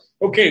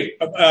Okay,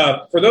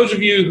 for those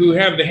of you who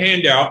have the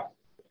handout,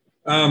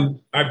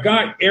 I've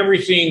got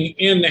everything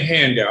in the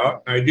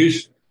handout. I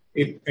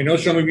know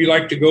some of you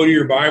like to go to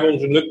your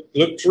Bibles and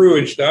look through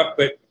and stuff,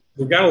 but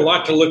we've got a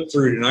lot to look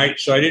through tonight,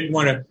 so I didn't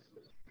want to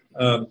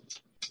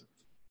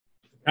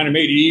kind of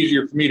made it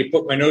easier for me to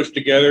put my notes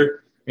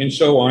together and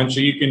so on.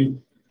 So you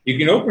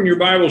can open your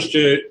Bibles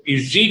to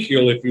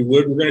Ezekiel if you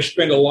would. We're going to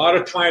spend a lot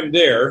of time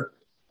there,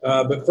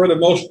 but for the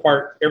most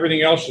part,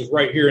 everything else is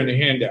right here in the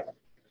handout.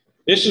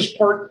 This is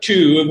part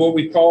 2 of what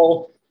we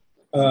call,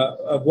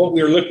 of what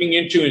we are looking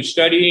into and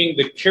studying,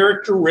 the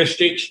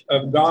characteristics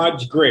of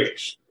God's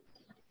grace.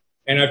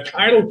 And I've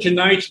titled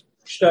tonight's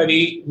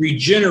study,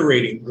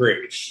 Regenerating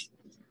Grace.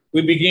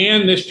 We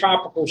began this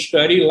topical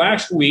study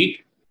last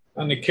week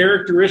on the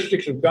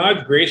characteristics of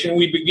God's grace, and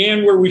we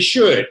began where we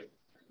should,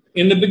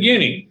 in the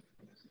beginning,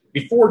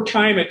 before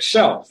time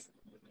itself,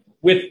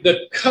 with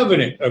the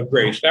covenant of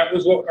grace. That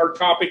was what our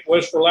topic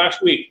was for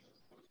last week.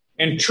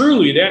 And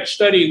truly, that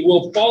study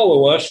will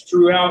follow us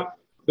throughout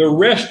the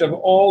rest of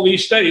all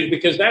these studies,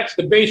 because that's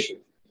the basis.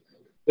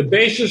 The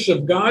basis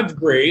of God's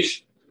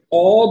grace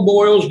all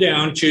boils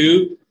down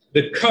to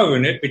the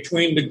covenant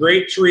between the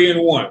great three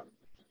in one.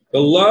 The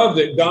love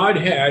that God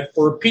had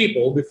for a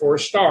people before a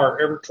star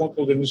ever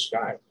twinkled in the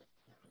sky.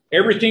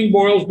 Everything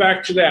boils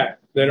back to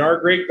that our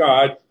great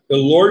God, the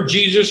Lord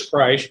Jesus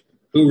Christ,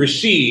 who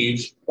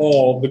receives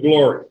all the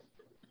glory.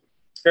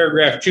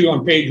 Paragraph 2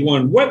 on page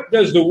 1. What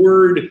does the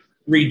word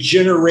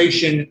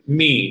regeneration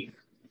mean?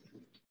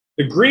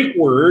 The Greek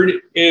word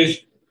is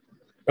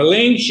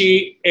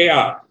kalenchi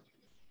ea.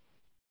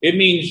 It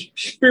means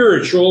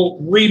spiritual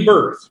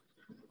rebirth,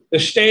 the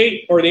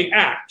state or the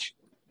act.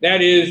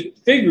 That is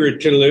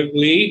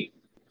figuratively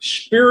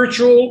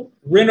spiritual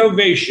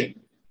renovation,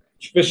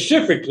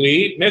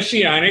 specifically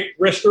messianic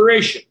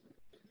restoration.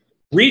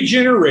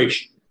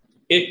 Regeneration.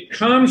 It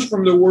comes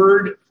from the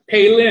word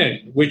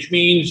palin, which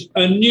means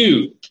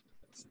anew,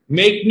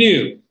 make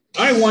new.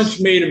 I once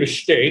made a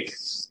mistake.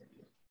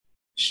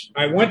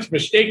 I once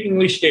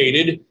mistakenly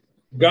stated,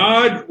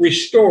 God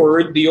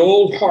restored the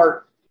old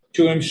heart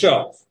to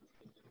himself.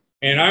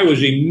 And I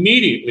was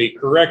immediately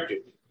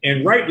corrected,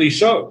 and rightly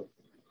so.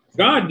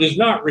 God does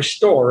not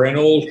restore an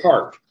old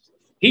heart.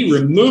 He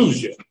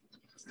removes it.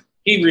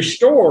 He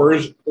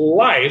restores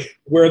life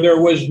where there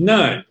was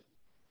none.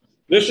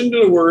 Listen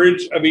to the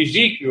words of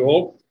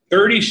Ezekiel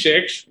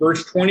 36,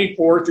 verse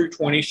 24 through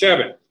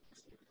 27.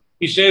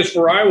 He says,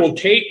 "For I will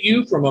take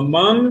you from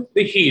among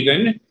the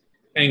heathen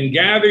and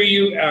gather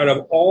you out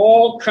of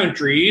all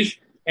countries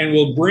and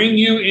will bring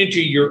you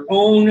into your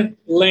own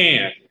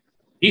land."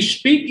 He's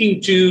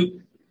speaking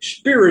to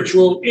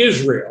spiritual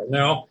Israel.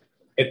 Now,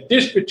 at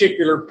this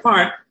particular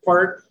point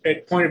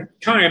of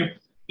time,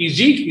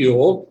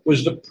 Ezekiel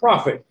was the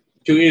prophet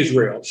to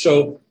Israel.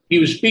 So he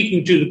was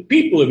speaking to the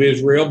people of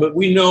Israel, but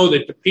we know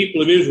that the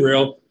people of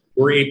Israel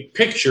were a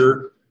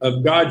picture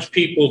of God's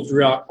people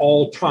throughout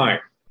all time.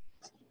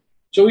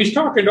 So he's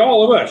talking to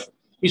all of us.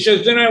 He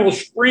says, "Then I will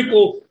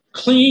sprinkle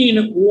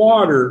clean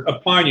water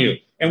upon you."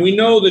 And we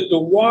know that the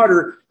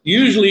water,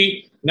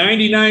 usually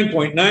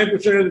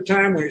 99.9% of the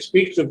time when it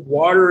speaks of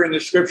water in the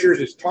scriptures,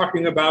 it's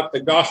talking about the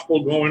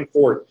gospel going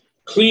forth.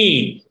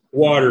 Clean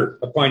water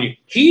upon you.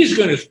 He's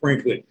going to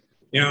sprinkle it.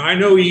 Now, I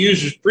know he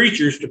uses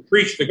preachers to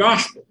preach the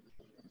gospel,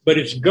 but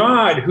it's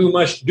God who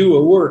must do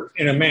a work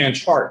in a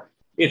man's heart.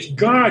 It's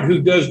God who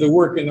does the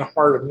work in the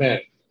heart of men.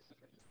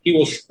 He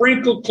will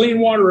sprinkle clean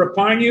water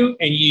upon you,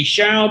 and ye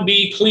shall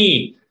be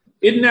clean.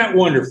 Isn't that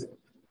wonderful?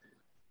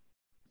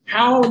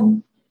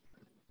 How?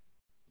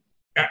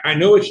 I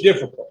know it's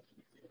difficult.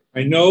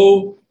 I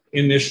know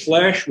in this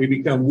flesh we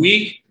become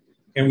weak,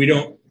 and we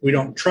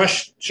don't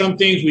trust some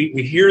things.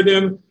 We hear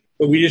them,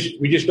 but we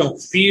just don't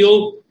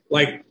feel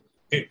like.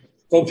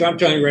 Folks, I'm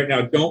telling you right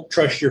now, don't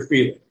trust your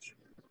feelings.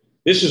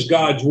 This is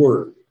God's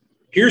word.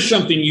 Here's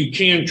something you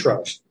can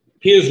trust.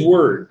 His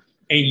word.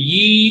 And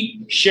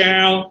ye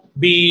shall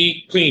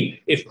be clean.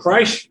 If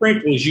Christ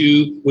sprinkles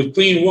you with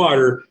clean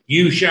water,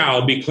 you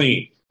shall be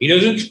clean. He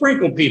doesn't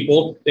sprinkle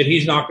people that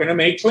he's not going to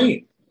make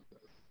clean.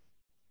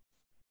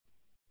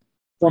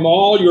 From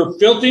all your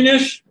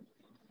filthiness,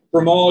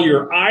 from all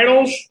your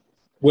idols,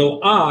 will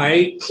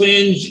I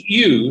cleanse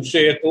you,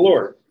 saith the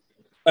Lord.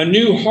 A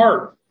new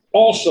heart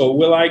also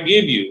will I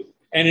give you,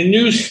 and a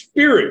new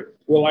spirit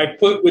will I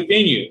put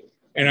within you.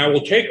 And I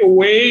will take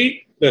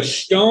away the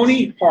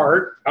stony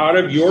heart out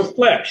of your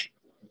flesh,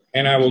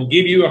 and I will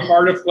give you a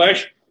heart of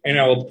flesh, and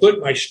I will put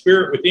my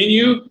spirit within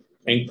you,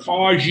 and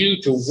cause you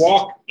to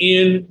walk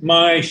in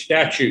my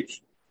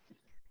statutes.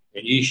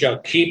 And ye shall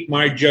keep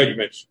my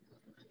judgments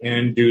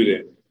and do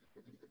them.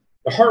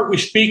 The heart we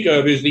speak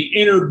of is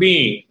the inner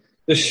being,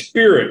 the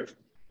spirit.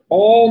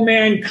 All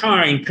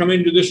mankind come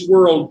into this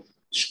world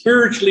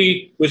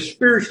with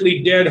spiritually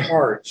dead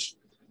hearts,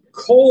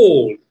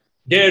 cold,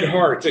 dead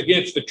hearts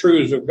against the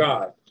truths of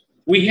God.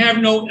 We have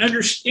no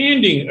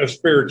understanding of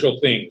spiritual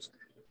things.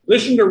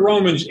 Listen to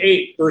Romans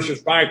 8,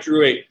 verses 5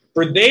 through 8.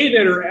 For they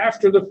that are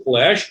after the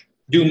flesh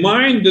do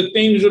mind the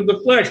things of the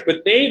flesh,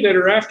 but they that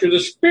are after the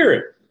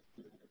Spirit,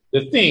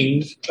 the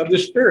things of the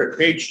Spirit.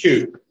 Page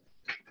 2.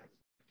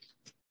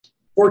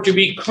 For to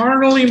be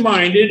carnally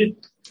minded,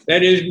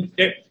 that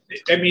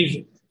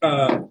means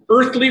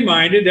earthly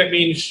minded, that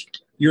means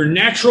your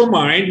natural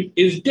mind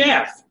is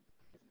death.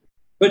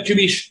 But to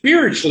be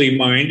spiritually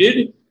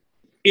minded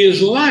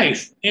is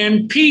life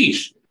and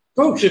peace.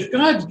 Folks, if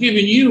God's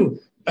given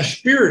you a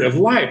spirit of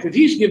life, if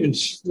he's given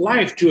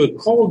life to a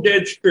cold,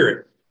 dead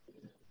spirit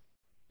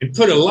and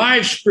put a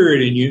live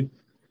spirit in you,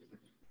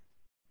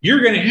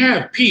 you're going to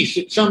have peace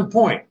at some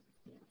point.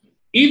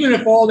 Even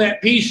if all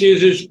that peace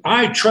is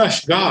I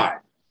trust God.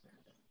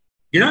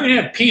 You're not going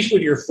to have peace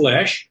with your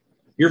flesh.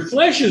 Your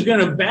flesh is going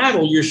to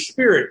battle your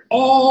spirit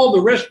all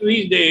the rest of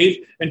these days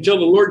until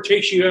the Lord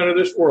takes you out of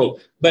this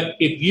world. But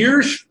if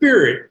your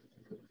spirit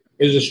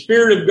is the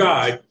Spirit of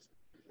God,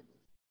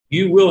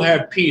 you will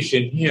have peace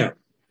in him.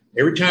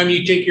 Every time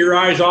you take your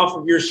eyes off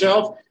of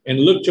yourself and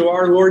look to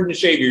our Lord and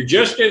Savior,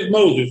 just as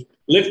Moses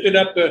lifted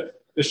up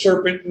the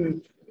serpent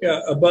and,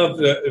 above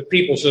the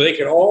people so they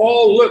could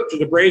all look to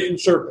the brazen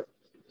serpent.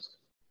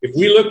 If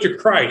we look to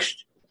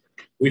Christ,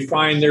 we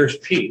find there's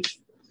peace.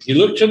 You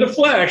look to the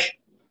flesh,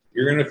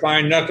 you're going to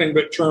find nothing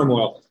but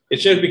turmoil.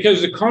 It says,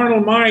 because the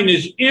carnal mind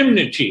is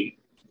enmity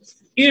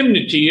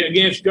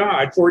against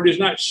God, for it is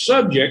not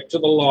subject to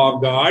the law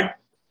of God,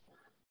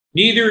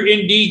 neither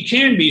indeed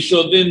can be.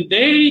 So then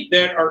they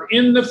that are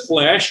in the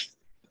flesh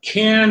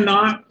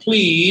cannot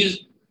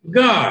please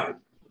God.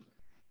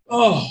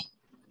 Oh,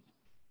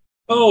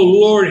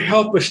 Lord,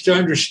 help us to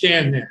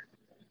understand that.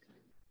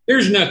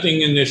 There's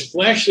nothing in this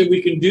flesh that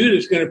we can do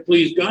that's going to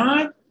please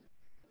God.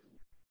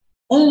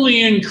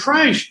 Only in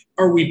Christ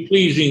are we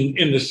pleasing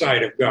in the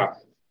sight of God.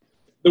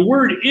 The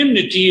word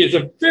enmity is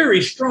a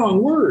very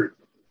strong word.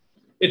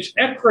 It's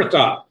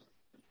ekrathos.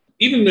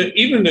 Even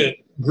the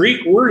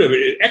Greek word of it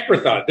is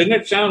ekrathos. Doesn't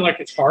it sound like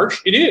it's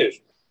harsh? It is.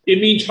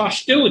 It means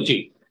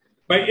hostility.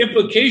 By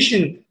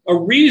implication, a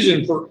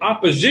reason for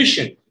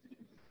opposition,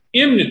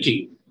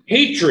 enmity,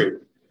 hatred.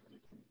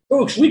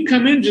 Folks, we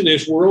come into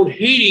this world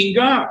hating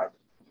God,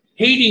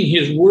 hating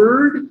his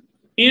word,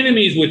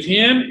 enemies with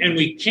him, and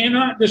we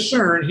cannot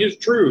discern his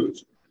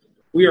truths.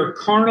 We are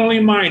carnally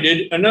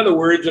minded, in other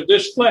words, of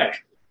this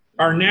flesh.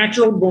 Our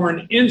natural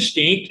born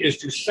instinct is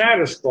to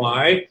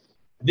satisfy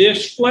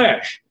this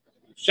flesh,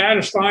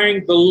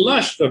 satisfying the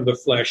lust of the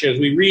flesh, as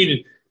we read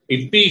in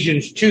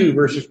Ephesians 2,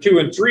 verses 2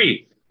 and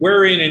 3,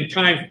 wherein in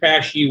times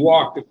past ye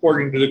walked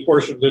according to the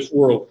course of this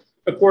world,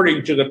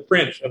 according to the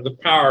prince of the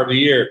power of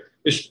the air,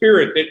 the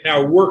spirit that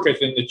now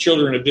worketh in the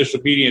children of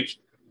disobedience,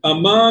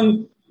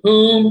 among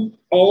whom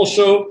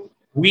also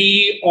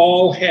we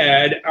all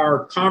had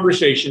our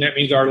conversation. That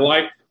means our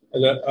life,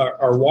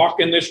 our walk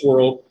in this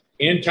world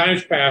in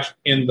times past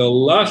in the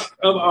lust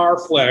of our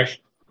flesh,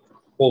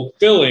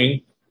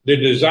 fulfilling the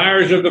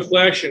desires of the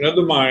flesh and of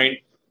the mind,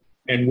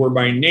 and were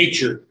by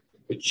nature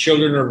the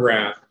children of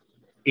wrath,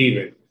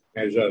 even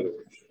as others.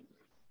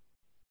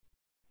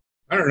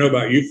 I don't know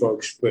about you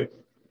folks, but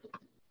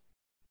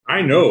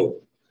I know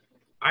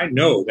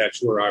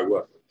that's where I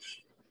was.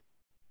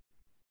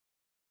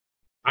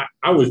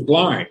 I was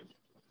blind,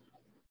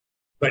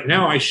 but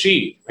now I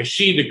see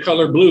the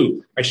color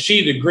blue. I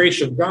see the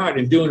grace of God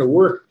in doing a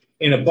work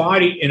in a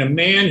body, in a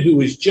man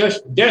who is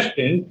just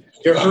destined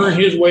to earn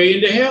his way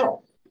into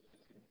hell.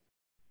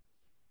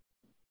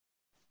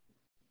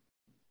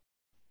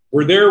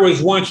 Where there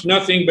was once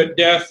nothing but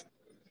death,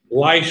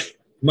 life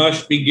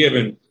must be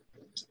given.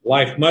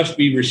 Life must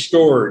be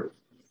restored.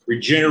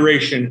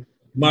 Regeneration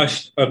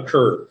must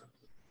occur.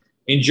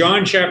 In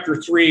John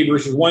chapter 3,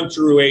 verses 1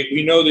 through 8,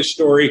 we know this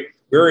story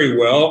very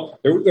well.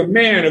 There was a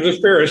man of the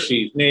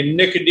Pharisees named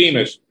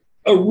Nicodemus,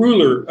 a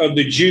ruler of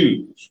the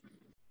Jews.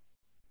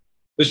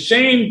 The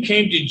same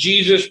came to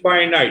Jesus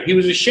by night. He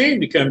was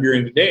ashamed to come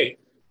during the day.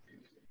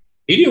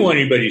 He didn't want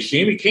anybody to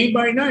see him. He came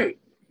by night.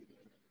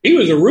 He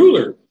was a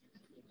ruler.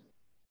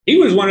 He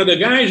was one of the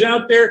guys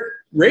out there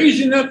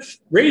raising up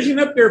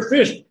their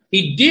fist.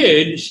 He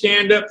did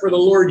stand up for the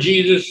Lord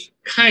Jesus,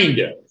 kind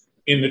of,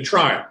 in the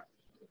trial.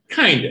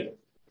 Kind of,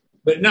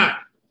 but not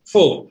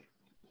fully.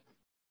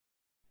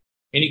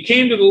 And he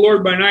came to the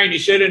Lord by night, and he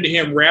said unto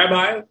him,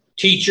 Rabbi,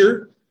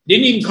 teacher,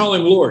 didn't even call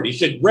him Lord. He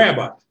said,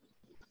 Rabbi.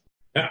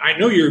 Now, I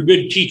know you're a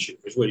good teacher,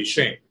 is what he's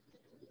saying.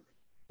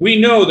 We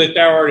know that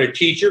thou art a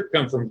teacher,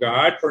 come from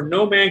God, for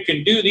no man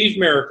can do these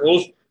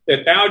miracles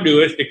that thou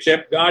doest,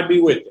 except God be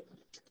with him.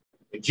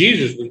 And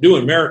Jesus was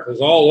doing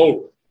miracles all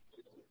over.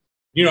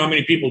 You know how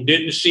many people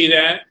didn't see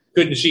that,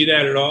 couldn't see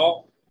that at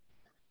all?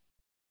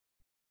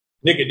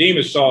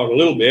 Nicodemus saw it a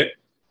little bit.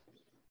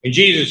 And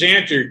Jesus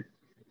answered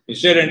and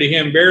said unto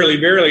him, Verily,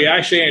 verily,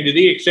 I say unto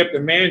thee, except a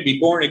man be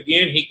born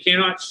again, he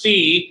cannot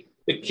see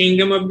the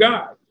kingdom of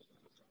God.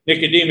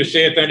 Nicodemus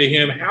saith unto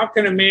him, How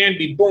can a man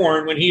be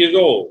born when he is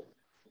old?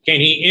 Can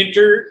he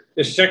enter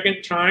the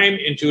second time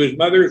into his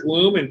mother's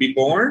womb and be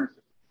born?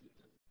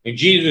 And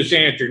Jesus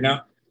answered,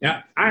 Now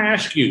I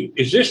ask you,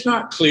 is this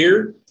not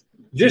clear?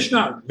 Is this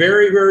not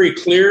very, very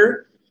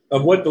clear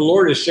of what the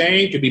Lord is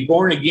saying? To be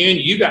born again,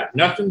 you got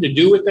nothing to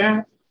do with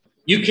that.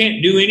 You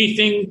can't do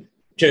anything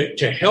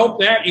to help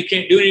that. You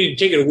can't do anything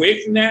to take it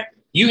away from that.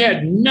 You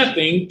had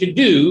nothing to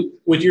do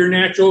with your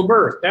natural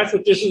birth. That's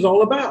what this is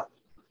all about.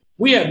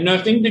 We have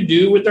nothing to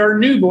do with our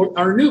new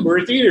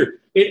birth either.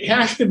 It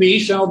has to be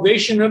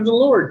salvation of the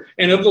Lord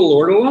and of the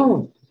Lord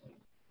alone.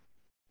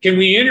 Can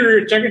we enter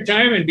a second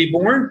time and be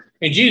born?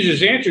 And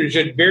Jesus answered and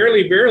said,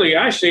 verily, verily,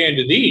 I say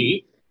unto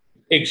thee,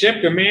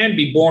 except a man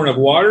be born of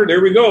water,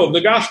 there we go, of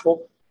the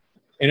gospel,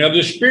 and of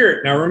the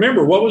Spirit. Now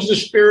remember, what was the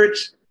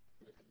Spirit's,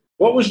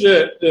 what was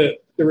the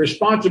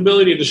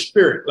responsibility of the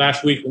Spirit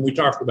last week when we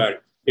talked about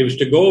it? It was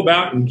to go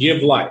about and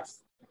give life.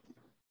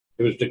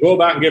 It was to go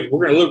about and give.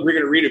 We're going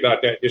to read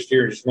about that just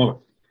here in just a moment.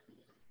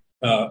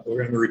 We're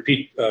going to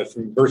repeat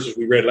some verses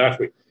we read last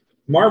week.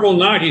 Marvel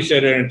not, he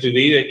said unto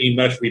thee, that ye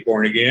must be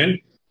born again.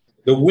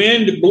 The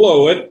wind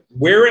bloweth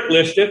where it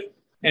listeth,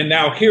 and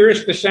thou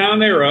hearest the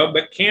sound thereof,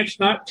 but canst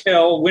not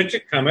tell whence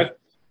it cometh,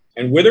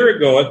 and whither it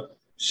goeth.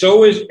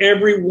 So is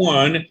every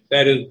one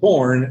that is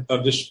born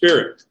of the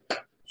Spirit.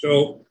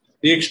 So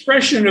the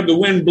expression of the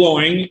wind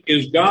blowing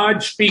is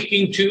God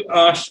speaking to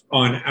us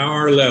on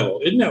our level.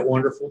 Isn't that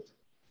wonderful?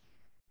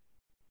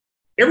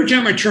 Every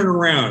time I turn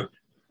around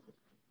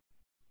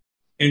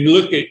and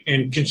look at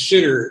and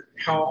consider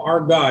how our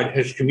God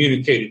has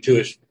communicated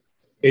to us,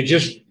 it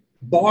just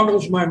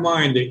boggles my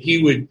mind that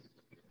he would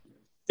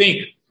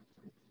think,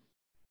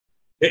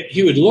 that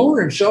he would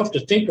lower himself to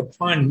think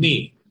upon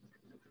me,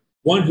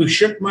 one who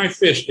shook my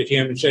fist at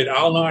him and said,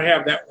 I'll not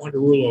have that one to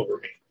rule over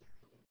me.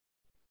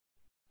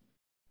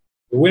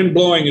 The wind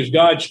blowing is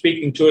God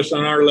speaking to us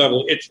on our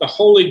level. It's the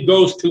Holy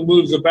Ghost who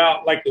moves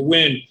about like the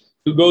wind,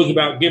 who goes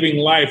about giving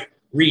life,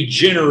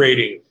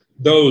 regenerating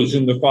those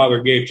whom the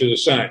Father gave to the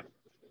Son.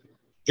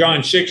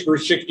 John 6,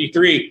 verse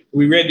 63,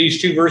 we read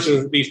these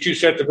two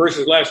sets of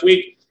verses last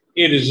week.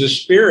 It is the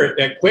Spirit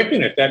that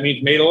quickeneth, that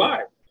means made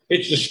alive.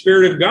 It's the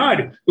Spirit of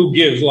God who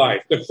gives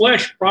life. The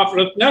flesh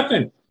profiteth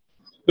nothing.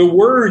 The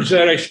words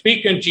that I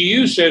speak unto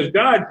you, says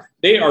God,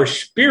 they are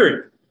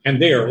spirit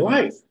and they are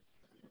life.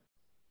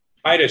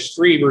 Titus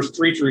 3, verse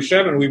 3 through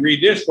 7, we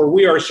read this, for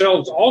we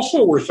ourselves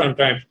also were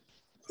sometimes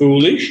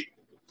foolish,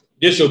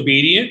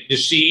 disobedient,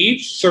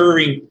 deceived,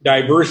 serving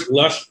diverse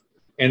lusts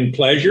and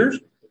pleasures,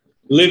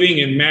 living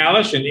in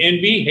malice and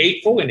envy,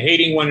 hateful and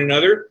hating one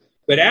another.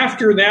 But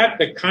after that,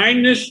 the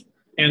kindness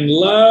and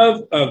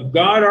love of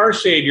God our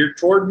Savior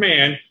toward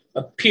man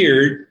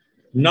appeared,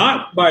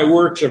 not by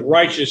works of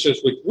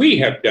righteousness which we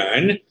have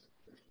done,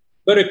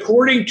 but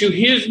according to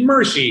his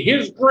mercy,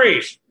 his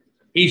grace,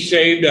 he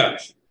saved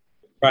us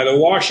by the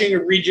washing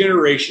of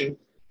regeneration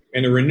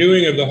and the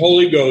renewing of the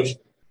Holy Ghost,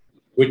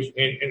 which,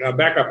 and I'll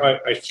back up,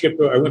 I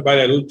went by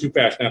that a little too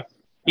fast now.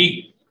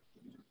 He,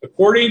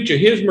 according to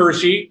his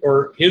mercy,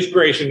 or his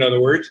grace, in other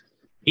words,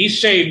 he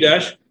saved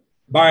us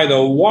by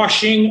the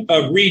washing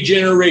of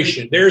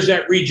regeneration. There's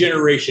that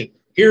regeneration.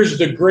 Here's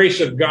the grace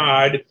of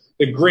God,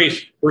 the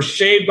grace. We're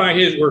saved by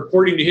we're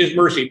according to his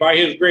mercy, by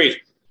his grace.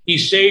 He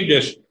saved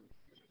us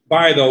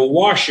by the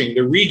washing,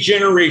 the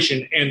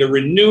regeneration, and the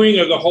renewing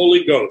of the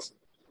Holy Ghost,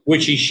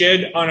 which he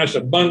shed on us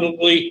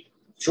abundantly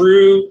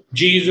through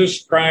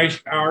Jesus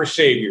Christ, our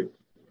Savior,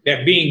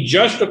 that being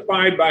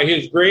justified by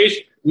his grace,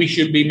 we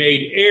should be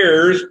made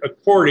heirs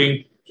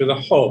according to the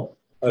hope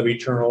of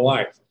eternal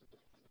life.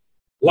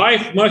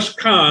 Life must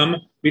come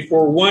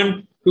before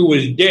one who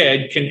was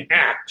dead can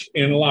act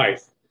in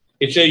life.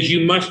 It says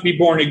you must be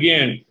born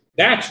again.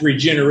 That's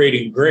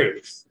regenerating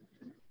grace.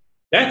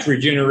 That's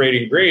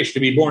regenerating grace, to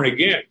be born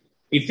again.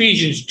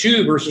 Ephesians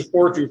 2, verses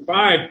 4 through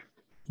 5,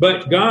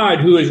 but God,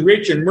 who is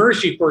rich in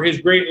mercy for his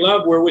great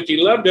love wherewith he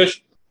loved us,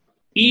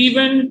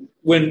 even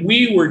when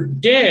we were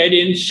dead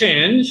in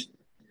sins,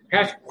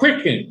 hath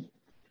quickened,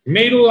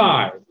 made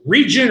alive,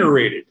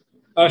 regenerated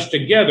us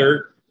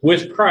together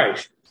with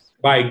Christ.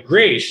 By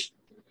grace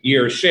ye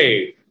are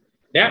saved.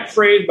 That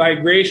phrase, by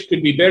grace,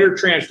 could be better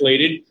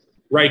translated,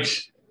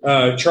 writes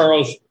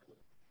Charles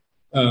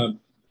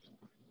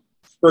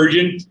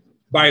Spurgeon,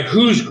 by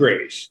whose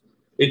grace.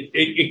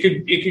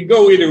 It could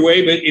go either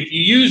way, but if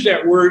you use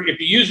that word, if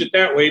you use it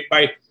that way,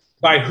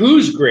 by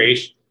whose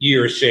grace ye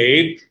are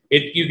saved,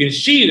 you can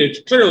see that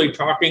it's clearly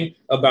talking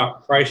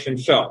about Christ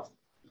himself.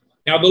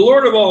 Now, the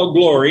Lord of all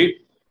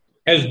glory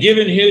has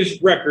given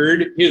his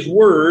record, his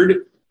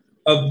word,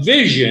 a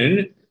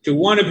vision to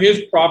one of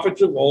his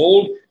prophets of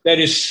old that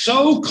is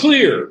so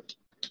clear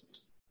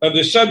of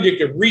the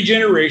subject of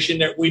regeneration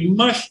that we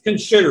must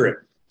consider it.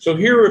 So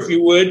here, if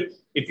you would,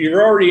 if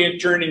you're already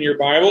turned in your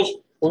Bibles,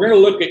 we're going to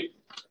look at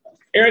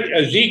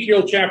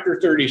Ezekiel chapter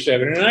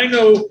 37. And I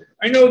know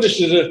this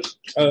is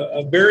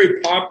a very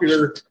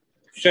popular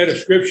set of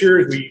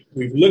scriptures.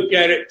 We've looked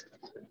at it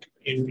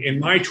in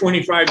my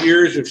 25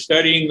 years of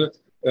studying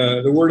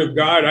the Word of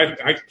God.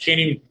 I can't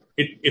even,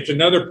 it's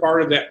another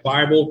part of that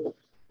Bible,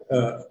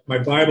 my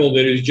Bible,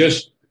 that is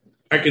just,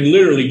 I can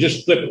literally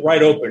just flip it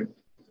right open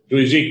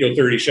to Ezekiel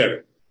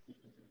 37.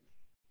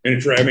 And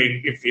it's, I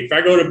mean, if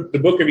I go to the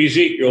book of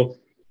Ezekiel,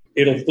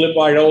 it'll flip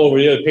right all over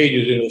the other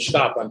pages and it'll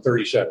stop on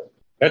 37.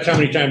 That's how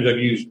many times I've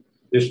used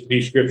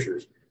these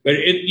scriptures. But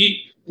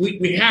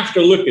we have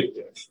to look at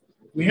this.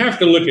 We have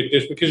to look at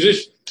this because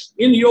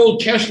in the Old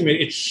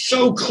Testament, it's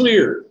so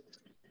clear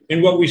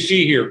in what we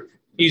see here.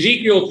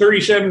 Ezekiel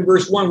 37,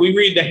 verse 1, we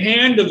read, the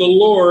hand of the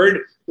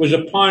Lord was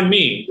upon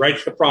me,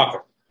 writes the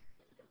prophet,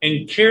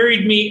 and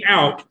carried me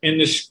out in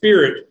the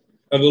spirit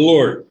of the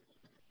Lord.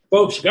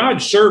 Folks,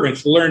 God's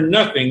servants learn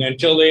nothing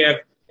until they have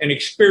an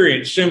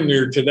experience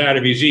similar to that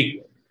of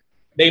Ezekiel.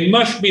 They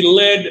must be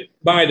led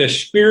by the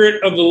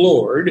Spirit of the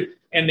Lord,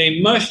 and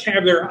they must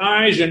have their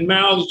eyes and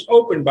mouths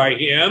opened by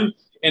him,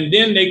 and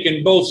then they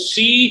can both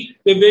see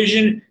the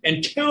vision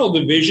and tell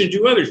the vision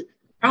to others.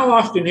 How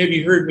often have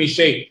you heard me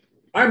say,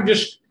 I'm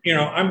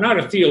not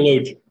a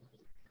theologian.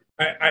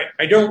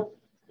 I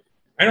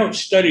don't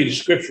study the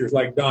scriptures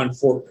like Don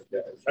Fortman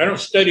does. I don't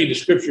study the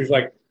scriptures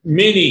like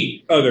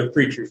many other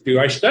preachers do.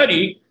 I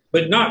study,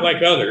 but not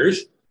like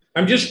others.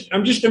 I'm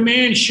just a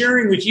man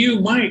sharing with you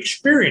my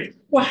experience.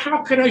 Well,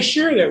 how could I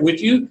share that with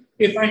you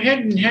if I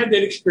hadn't had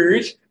that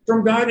experience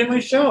from God and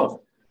myself?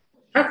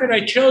 How could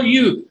I tell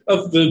you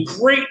of the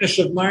greatness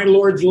of my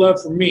Lord's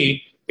love for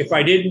me if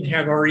I didn't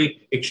have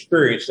already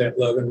experienced that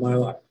love in my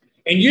life?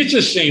 And it's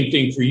the same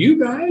thing for you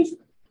guys.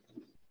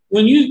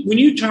 When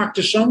you talk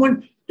to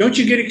someone, don't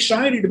you get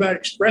excited about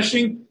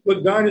expressing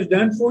what God has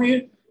done for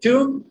you to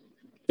them?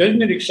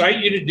 Doesn't it excite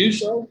you to do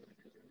so?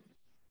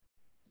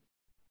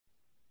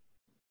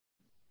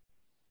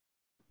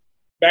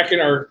 Back in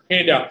our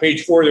handout,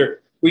 page 4 there,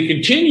 we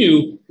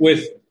continue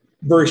with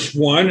verse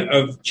 1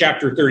 of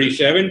chapter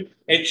 37.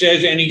 It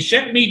says, and he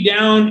set me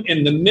down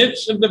in the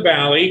midst of the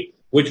valley,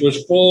 which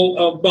was full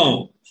of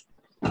bones.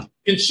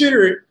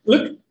 Consider it.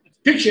 Look,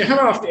 picture,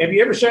 how often, have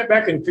you ever sat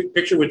back and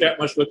picture what that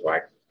must look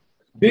like?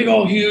 Big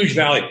old huge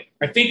valley.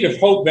 I think of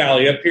Hope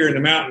Valley up here in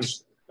the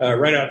mountains,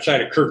 right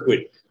outside of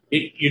Kirkwood.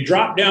 You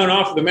drop down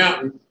off of the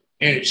mountain,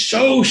 and it's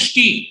so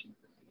steep.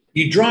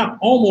 You drop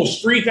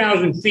almost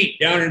 3,000 feet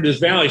down into this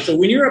valley. So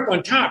when you're up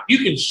on top, you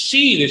can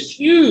see this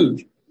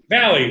huge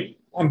valley.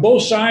 On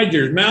both sides,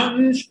 there's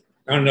mountains.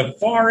 On the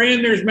far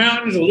end, there's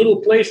mountains, a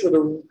little place where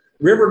the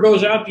river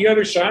goes out the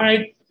other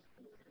side.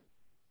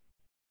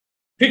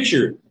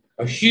 Picture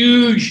a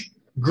huge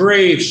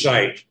grave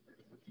site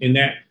in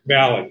that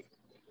valley,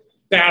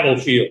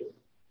 battlefield,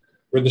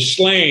 where the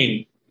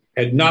slain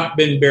had not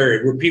been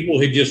buried, where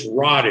people had just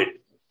rotted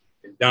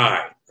and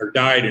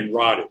died and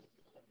rotted,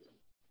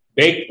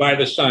 baked by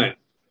the sun.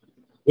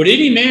 Would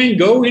any man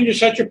go into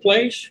such a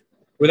place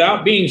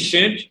without being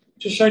sent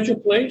to such a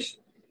place?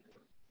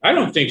 I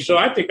don't think so.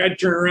 I think I'd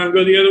turn around and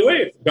go the other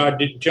way if God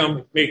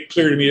didn't make it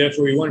clear to me that's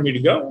where he wanted me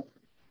to go.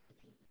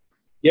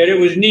 Yet it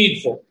was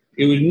needful.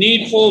 It was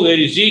needful that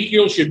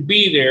Ezekiel should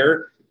be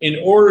there in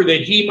order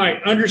that he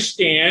might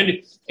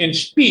understand and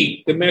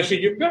speak the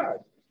message of God.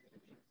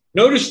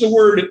 Notice the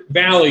word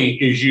valley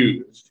is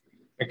used.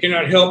 I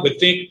cannot help but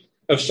think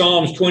of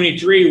Psalms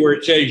 23 where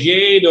it says,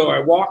 yea, though I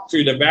walk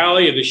through the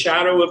valley of the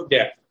shadow of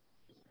death.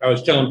 I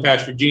was telling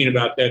Pastor Gene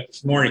about that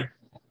this morning.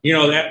 You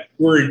know, that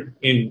word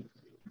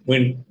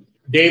when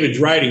David's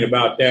writing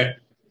about that,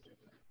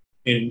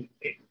 and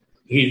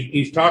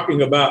he's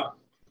talking about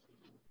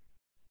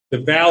the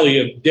valley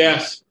of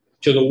death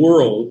to the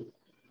world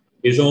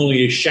is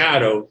only a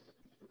shadow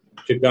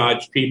to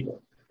God's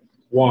people.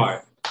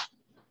 Why?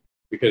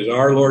 Because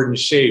our Lord and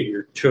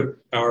Savior took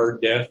our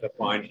death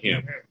upon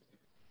him.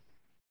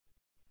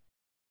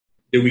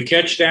 Did we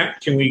catch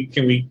that? Can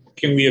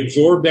we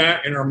absorb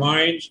that in our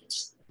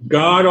minds?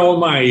 God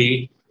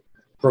Almighty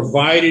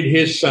provided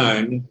his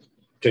Son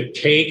to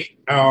take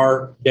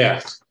our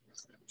death.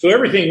 So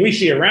everything we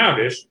see around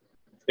us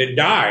that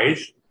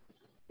dies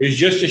is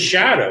just a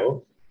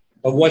shadow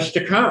of what's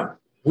to come.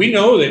 We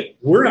know that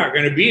we're not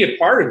going to be a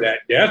part of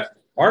that death.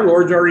 Our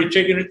Lord's already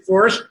taken it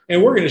for us,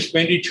 and we're going to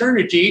spend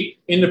eternity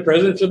in the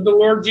presence of the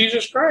Lord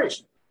Jesus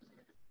Christ.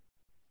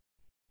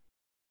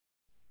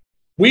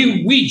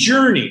 We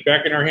journey,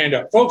 back in our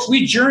handout, folks,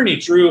 we journey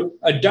through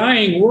a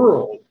dying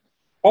world.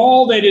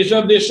 All that is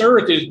of this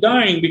earth is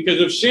dying because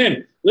of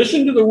sin.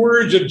 Listen to the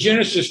words of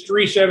Genesis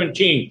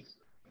 3:17.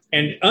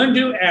 And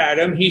unto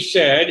Adam he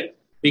said,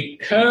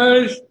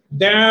 because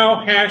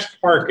thou hast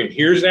hearkened.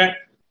 Here's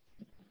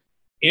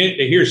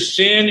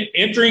sin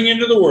entering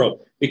into the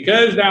world.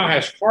 Because thou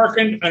hast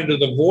hearkened unto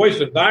the voice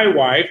of thy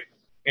wife,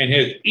 and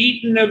hast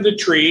eaten of the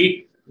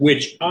tree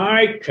which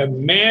I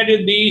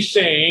commanded thee,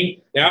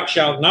 saying, thou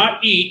shalt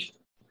not eat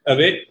of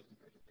it,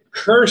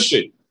 cursed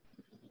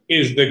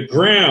is the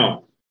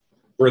ground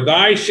for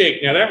thy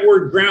sake. Now that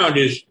word ground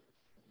is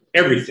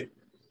everything.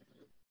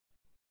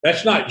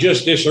 That's not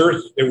just this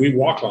earth that we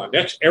walk on.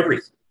 That's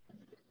everything.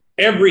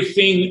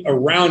 Everything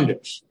around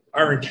us,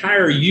 our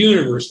entire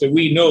universe that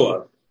we know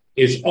of,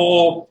 is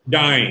all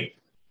dying.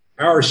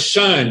 Our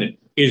sun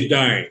is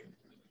dying.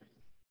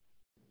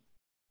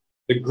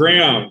 The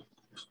ground,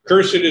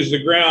 cursed is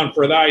the ground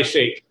for thy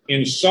sake.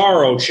 In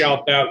sorrow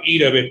shalt thou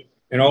eat of it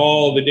in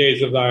all the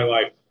days of thy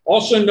life.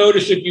 Also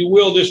notice, if you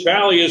will, this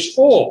valley is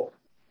full.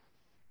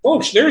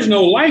 Folks, there's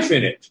no life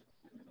in it.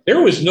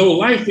 There was no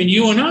life in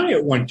you and I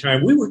at one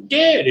time. We were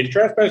dead in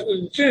trespasses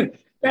and sin.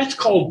 That's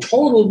called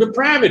total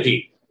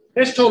depravity.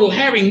 That's total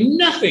having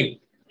nothing,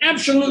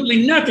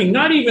 absolutely nothing,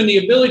 not even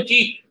the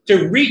ability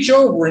to reach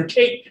over and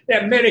take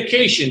that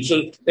medication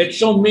so that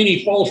so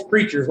many false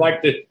preachers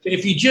like to,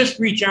 if you just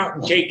reach out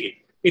and take it,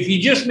 if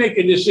you just make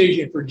a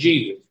decision for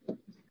Jesus.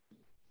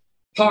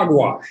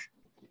 Hogwash.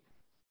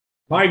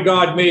 My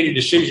God made a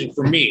decision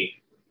for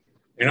me,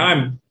 and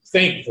I'm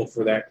thankful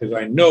for that because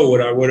I know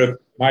what I would have.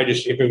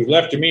 If it was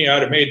left to me,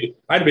 I'd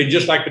have been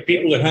just like the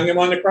people that hung him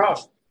on the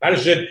cross. I'd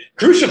have said,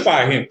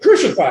 crucify him,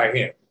 crucify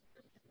him.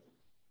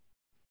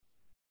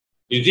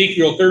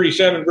 Ezekiel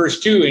 37,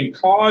 verse 2, and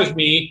cause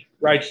me,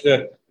 writes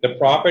the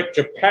prophet,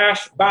 to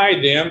pass by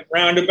them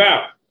round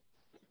about.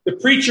 The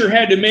preacher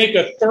had to make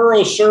a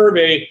thorough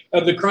survey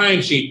of the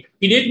crime scene.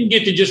 He didn't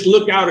get to just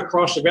look out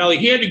across the valley.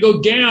 He had to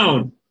go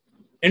down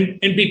and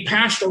be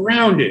passed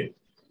around it,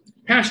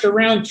 passed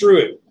around through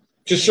it,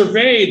 to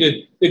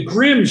survey the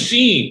grim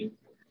scene.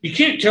 You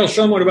can't tell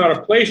someone about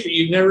a place that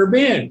you've never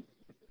been.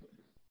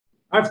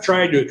 I've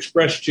tried to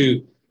express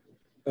to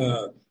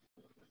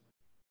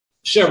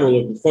several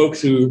of the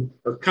folks who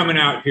are coming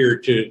out here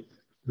to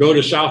go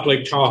to South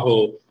Lake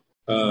Tahoe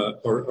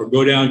or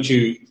go down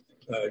to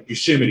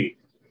Yosemite.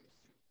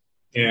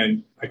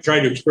 And I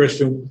tried to express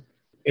to them,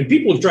 and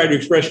people have tried to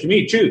express to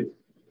me too,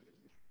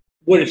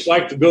 what it's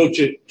like to go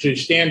to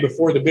stand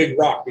before the big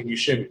rock in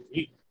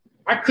Yosemite.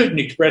 I couldn't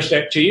express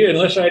that to you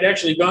unless I'd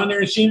actually gone there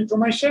and seen it for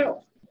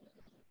myself.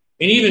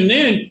 And even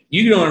then,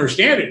 you don't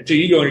understand it until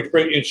you go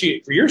and see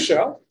it for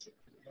yourself.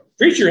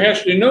 Preacher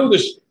has to know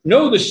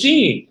the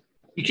scene.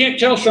 You can't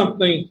tell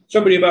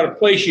somebody about a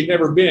place you've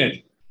never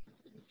been.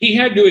 He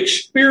had to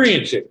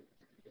experience it.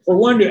 For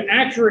one to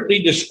accurately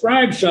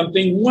describe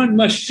something, one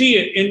must see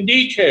it in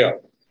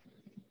detail.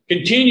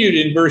 Continued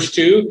in verse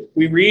 2,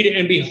 we read,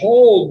 and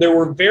behold, there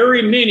were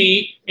very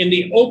many in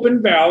the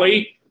open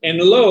valley, and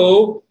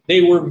lo,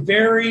 they were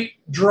very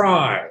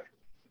dry,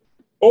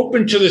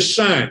 open to the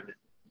sun.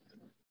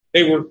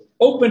 They were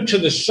open to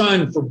the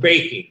sun for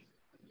baking.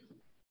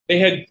 They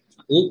had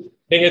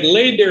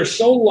laid there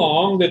so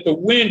long that the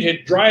wind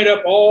had dried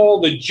up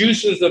all the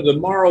juices of the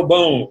marrow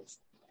bones,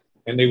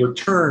 and they were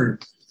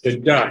turned to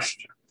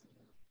dust.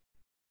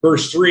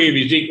 Verse 3 of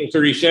Ezekiel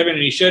 37,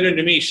 and he said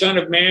unto me, Son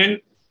of man,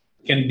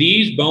 can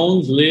these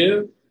bones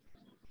live?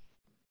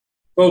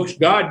 Folks,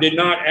 God did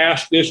not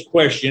ask this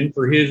question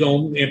for his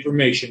own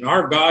information.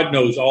 Our God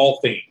knows all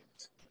things.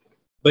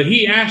 But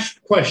he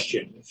asked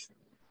questions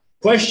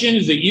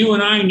that you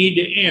and I need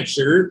to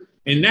answer,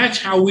 and that's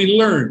how we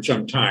learn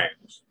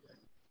sometimes.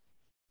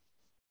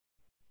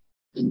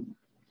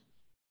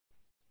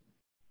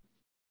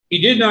 He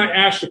did not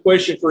ask the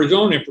question for his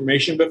own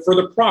information, but for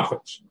the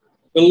prophets.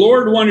 The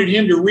Lord wanted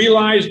him to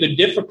realize the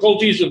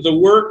difficulties of the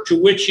work to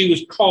which he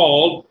was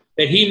called,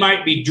 that he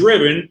might be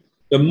driven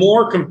the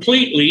more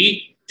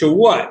completely to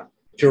what?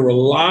 To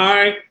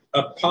rely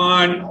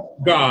upon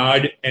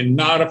God and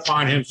not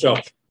upon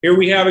himself. Here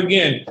we have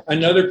again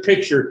another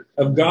picture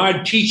of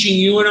God teaching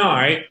you and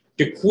I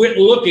to quit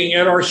looking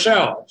at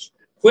ourselves,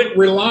 quit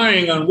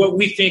relying on what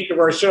we think of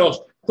ourselves,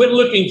 quit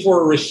looking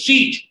for a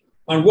receipt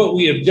on what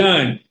we have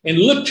done, and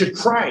look to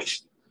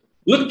Christ.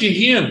 Look to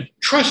him.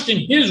 Trust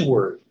in his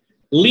word.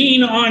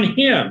 Lean on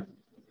him.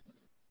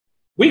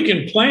 We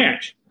can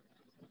plant.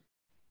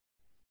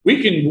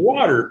 We can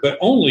water, but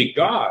only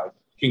God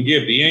can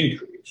give the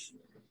increase.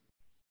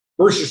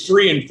 Verses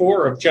 3 and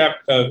 4 of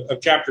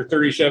chapter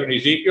 37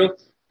 Ezekiel.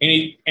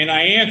 And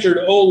I answered,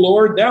 O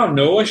Lord, thou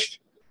knowest.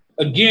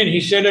 Again he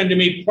said unto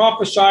me,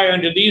 prophesy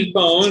unto these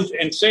bones,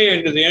 and say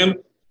unto them,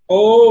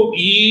 O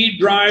ye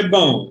dry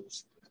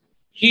bones,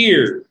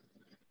 hear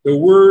the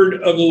word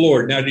of the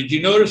Lord. Now, did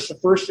you notice the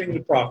first thing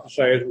to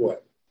prophesy is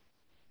what?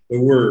 The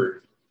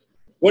word.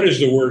 What is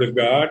the word of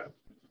God?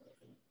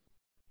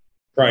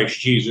 Christ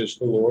Jesus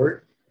the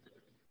Lord.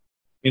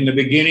 In the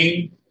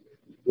beginning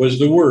was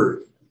the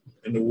Word,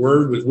 and the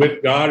Word was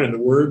with God, and the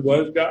Word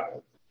was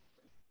God.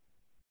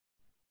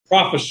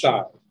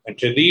 Prophesy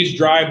unto these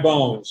dry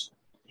bones,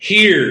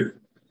 hear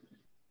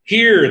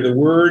the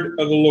word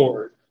of the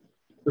Lord.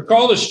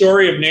 Recall the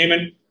story of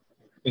Naaman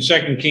in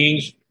 2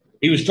 Kings.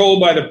 He was told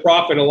by the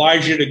prophet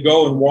Elijah to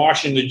go and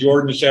wash in the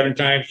Jordan 7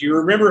 times. Do you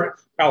remember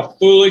how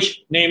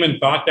foolish Naaman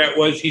thought that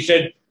was? He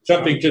said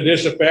something to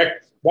this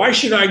effect: why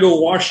should I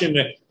go wash in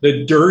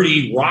the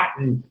dirty,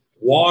 rotten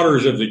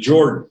waters of the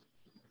Jordan?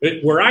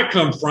 Where I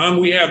come from,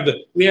 we have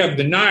the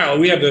Nile,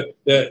 we have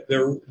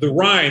the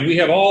Rhine, we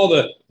have all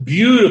the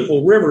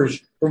beautiful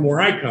rivers from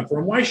where I come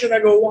from. Why should I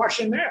go wash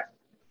in that?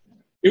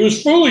 It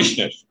was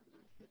foolishness.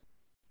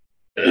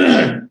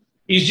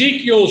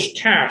 Ezekiel's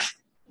task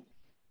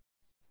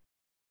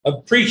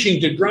of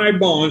preaching to dry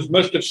bones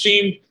must have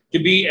seemed to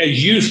be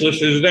as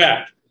useless as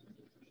that.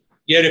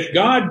 Yet if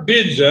God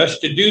bids us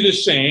to do the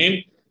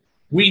same,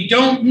 we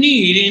don't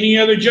need any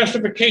other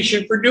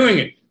justification for doing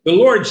it. The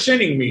Lord's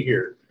sending me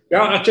here.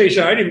 I'll tell you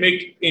something, I didn't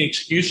make any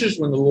excuses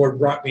when the Lord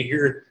brought me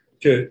here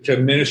to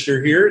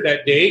minister here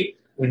that day,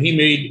 when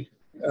he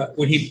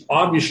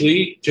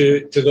obviously,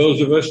 to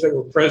those of us that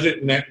were present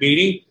in that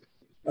meeting,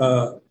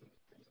 put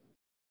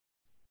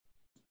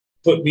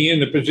me in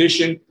the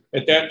position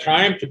at that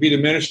time to be the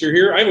minister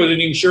here. I wasn't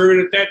even sure of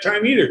it at that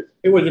time either.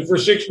 It wasn't for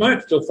 6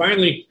 months till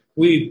finally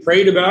we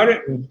prayed about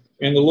it, and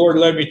the Lord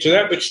led me to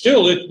that. But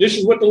still, this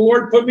is what the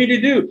Lord put me to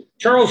do.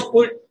 Charles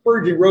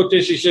Spurgeon wrote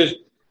this. He says,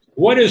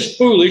 "What is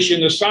foolish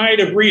in the sight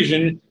of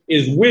reason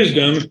is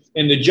wisdom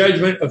in the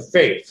judgment of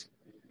faith."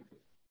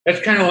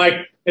 That's kind of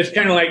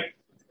like,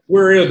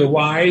 where are the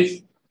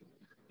wise?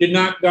 Did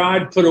not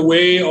God put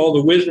away all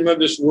the wisdom of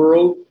this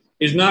world?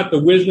 Is not the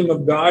wisdom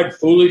of God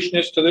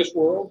foolishness to this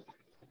world?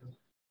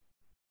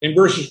 In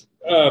verses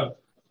 5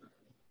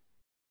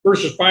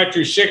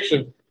 through 6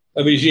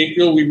 of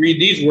Ezekiel, we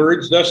read these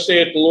words, "Thus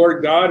saith the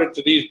Lord God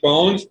unto these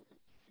bones,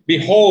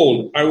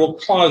 Behold, I will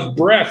cause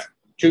breath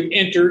to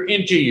enter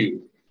into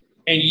you,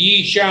 and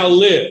ye shall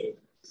live.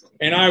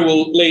 And I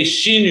will lay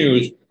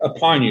sinews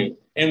upon you,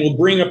 and will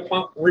bring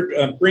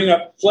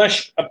up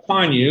flesh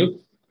upon you,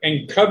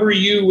 and cover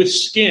you with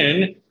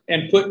skin,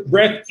 and put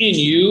breath in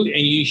you,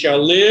 and ye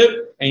shall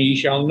live, and ye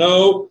shall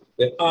know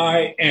that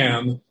I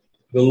am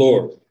the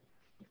Lord."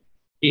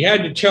 He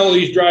had to tell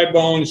these dry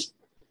bones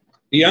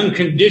the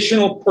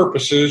unconditional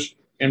purposes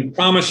and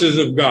promises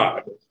of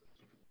God.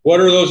 What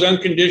are those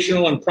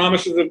unconditional and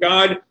promises of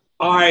God?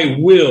 I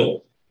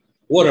will.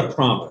 What a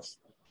promise.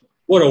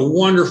 What a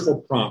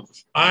wonderful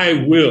promise.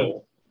 I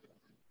will.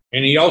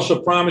 And he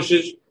also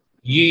promises,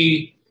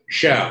 ye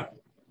shall.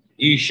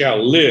 Ye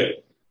shall live.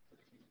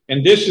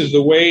 And this is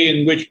the way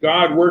in which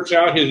God works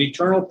out his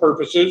eternal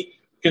purposes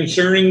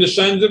concerning the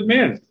sons of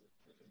men.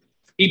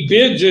 He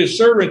bids his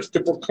servants to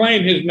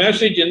proclaim his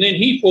message, and then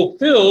he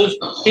fulfills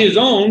his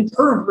own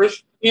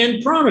purpose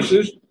and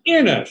promises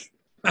in us.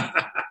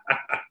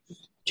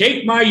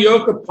 Take my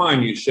yoke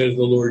upon you, says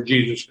the Lord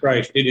Jesus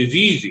Christ. It is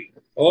easy.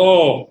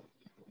 Oh,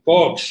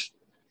 folks,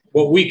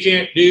 what we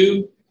can't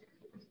do,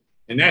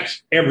 and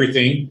that's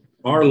everything,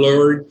 our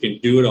Lord can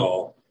do it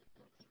all.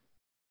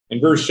 In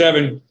verse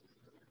 7,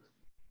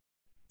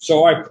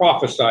 "So I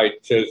prophesied,"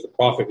 says the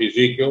prophet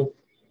Ezekiel,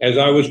 "as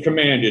I was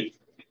commanded,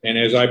 and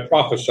as I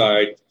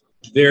prophesied,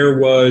 there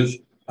was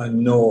a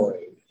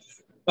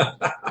noise."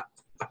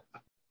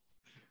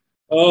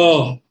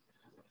 Oh,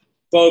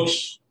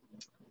 folks,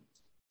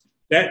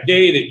 that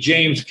day that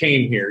James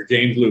came here,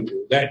 James Luther,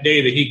 that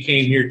day that he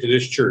came here to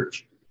this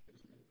church,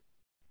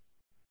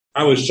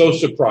 I was so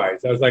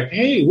surprised. I was like,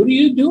 "Hey, what are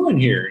you doing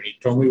here?" And he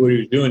told me what he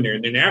was doing there.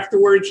 And then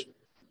afterwards,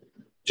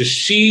 to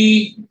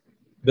see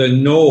the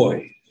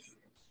noise,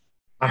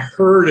 I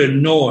heard a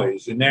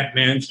noise in that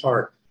man's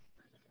heart.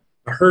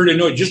 I heard a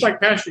noise, just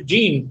like Pastor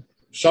Gene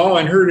saw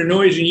and heard a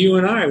noise in you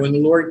and I when the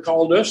Lord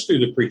called us through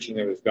the preaching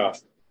of his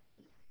gospel.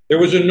 There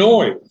was a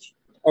noise,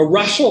 a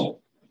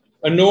rustle,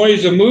 a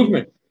noise, a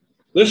movement.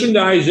 Listen to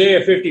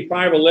Isaiah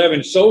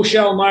 55:11. "So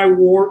shall my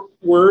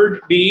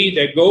word be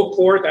that go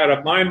forth out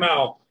of my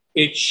mouth.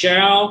 It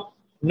shall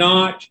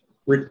not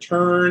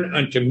return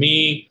unto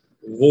me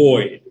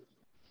void,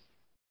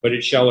 but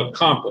it shall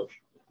accomplish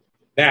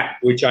that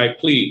which I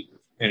please,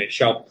 and it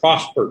shall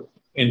prosper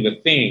in the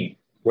thing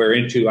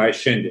whereinto I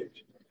send it."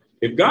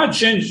 If God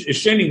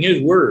is sending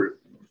his word,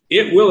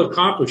 it will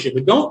accomplish it.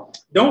 But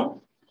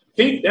don't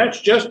think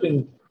that's just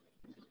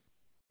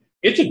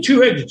it's a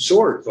two-edged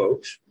sword,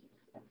 folks.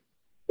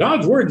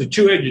 God's word's a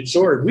two-edged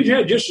sword. We've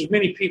had just as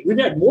many people,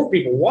 we've had more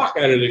people walk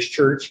out of this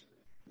church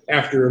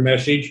after a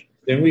message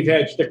than we've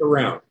had stick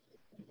around.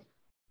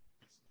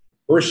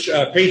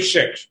 Page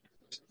 6.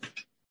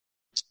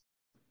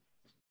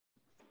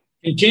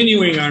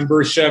 Continuing on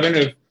verse 7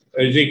 of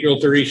Ezekiel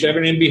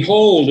 37, "And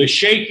behold, a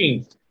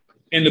shaking,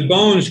 and the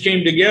bones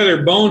came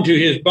together, bone to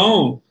his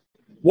bone.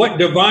 What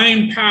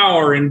divine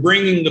power in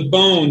bringing the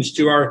bones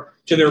to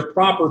their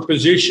proper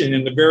position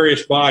in the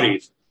various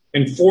bodies,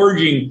 and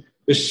forging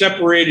the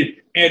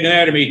separated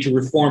anatomy to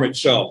reform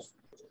itself."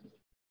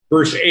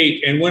 Verse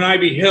 8, "And when I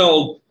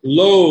beheld,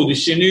 lo, the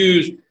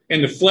sinews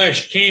and the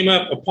flesh came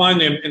up upon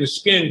them, and the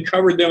skin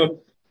covered them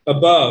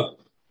above,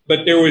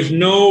 but there was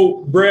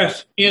no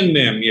breath in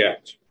them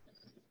yet."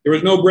 There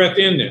was no breath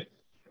in them.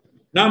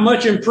 Not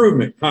much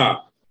improvement,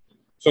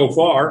 so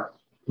far.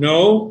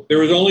 No, there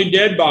was only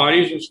dead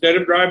bodies instead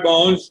of dry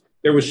bones.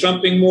 There was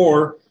something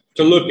more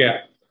to look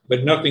at,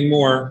 but nothing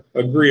more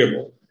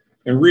agreeable,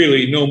 and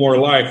really no more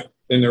life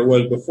than there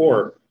was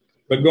before.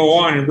 But go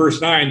on in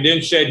verse 9,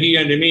 "Then said he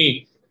unto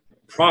me,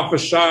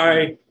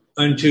 Prophesy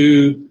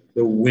unto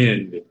the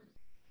wind,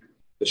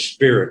 the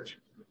spirit.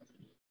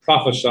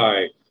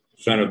 Prophesy,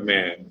 son of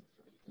man.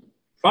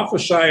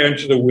 Prophesy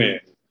unto the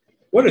wind."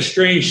 What a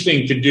strange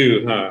thing to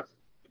do, huh?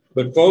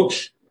 But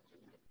folks,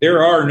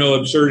 there are no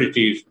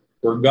absurdities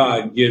where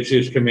God gives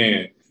his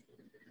command.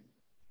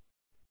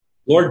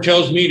 Lord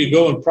tells me to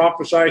go and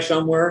prophesy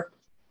somewhere,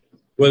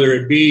 whether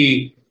it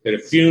be at a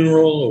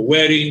funeral, a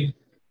wedding.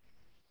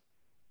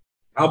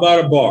 How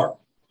about a bar?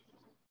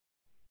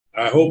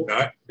 I hope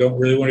not. Don't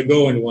really want to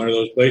go into one of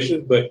those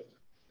places, but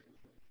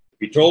if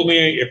he told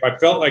me, if I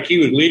felt like he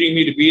was leading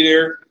me to be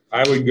there,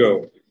 I would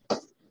go.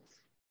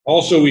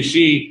 Also, we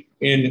see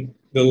in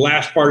the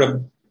last part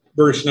of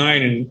verse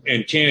 9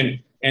 and 10,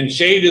 "And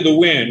say to the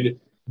wind,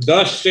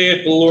 Thus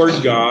saith the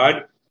Lord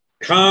God,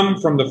 Come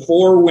from the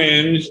four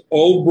winds,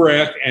 O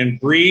breath, and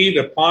breathe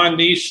upon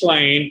these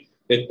slain,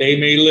 that they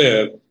may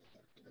live.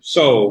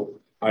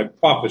 So I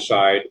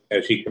prophesied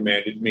as he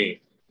commanded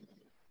me.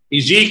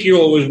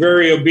 Ezekiel was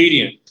very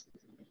obedient.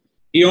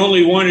 He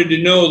only wanted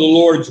to know the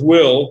Lord's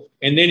will,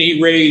 and then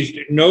he raised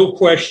no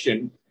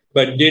question,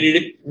 but did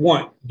it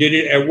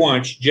at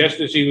once, just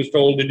as he was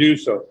told to do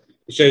so.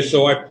 He says,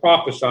 so I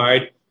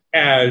prophesied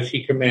as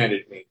he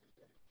commanded me.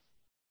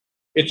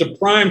 It's a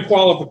prime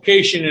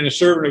qualification in a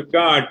servant of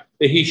God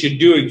that he should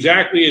do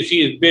exactly as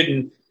he is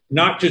bidden,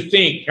 not to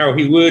think how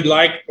he would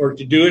like or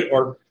to do it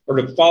or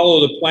to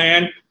follow the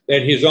plan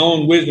that his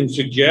own wisdom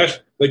suggests,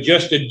 but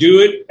just to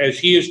do it as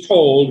he is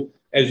told,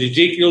 as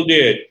Ezekiel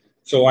did.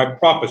 So I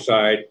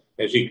prophesied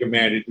as he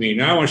commanded me.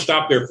 Now I want to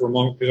stop there for a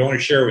moment because I want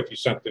to share with you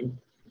something.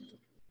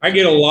 I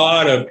get a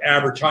lot of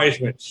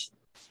advertisements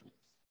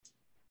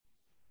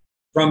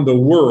from the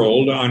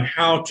world on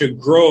how to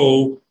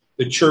grow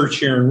the church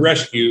here in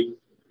Rescue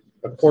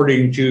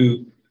according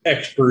to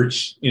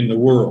experts in the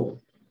world.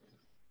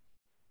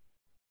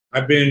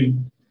 I've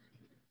been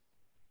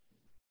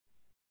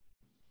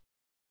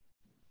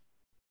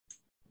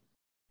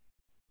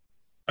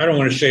I don't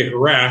want to say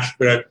harassed,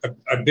 but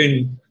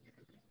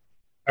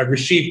I've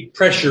received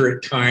pressure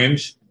at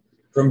times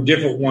from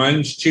different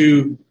ones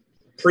to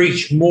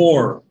preach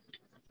more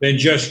than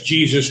just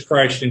Jesus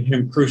Christ and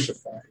him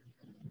crucified.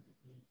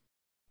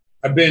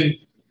 I've been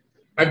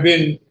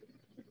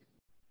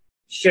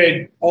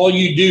said, all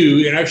you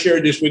do, and I've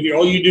shared this with you,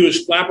 all you do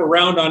is flap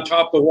around on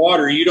top of the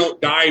water. You don't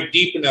dive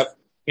deep enough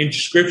into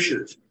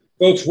scriptures.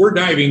 Folks, we're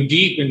diving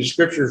deep into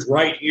scriptures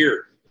right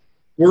here.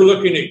 We're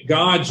looking at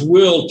God's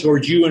will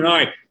towards you and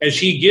I as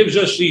he gives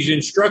us these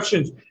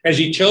instructions, as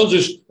he tells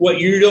us what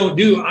you don't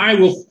do, I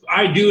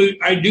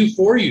do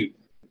for you.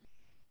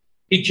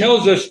 He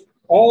tells us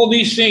all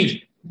these things.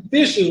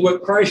 This is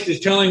what Christ is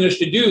telling us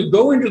to do.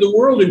 Go into the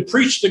world and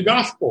preach the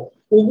gospel.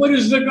 Well, what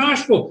is the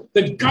gospel?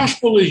 The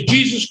gospel is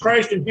Jesus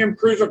Christ and him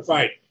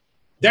crucified.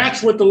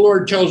 That's what the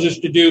Lord tells us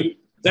to do.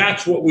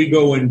 That's what we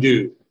go and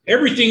do.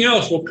 Everything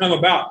else will come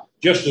about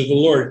just as the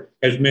Lord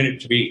has meant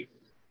it to be.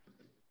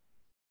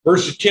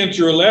 Verses 10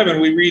 through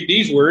 11, we read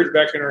these words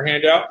back in our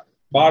handout,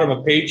 bottom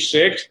of page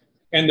 6.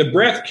 And the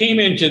breath came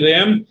into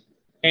them,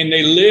 and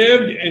they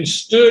lived and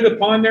stood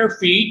upon their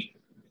feet,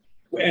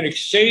 an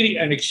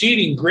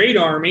exceeding great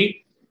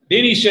army.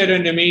 Then he said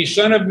unto me,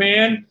 Son of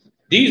man,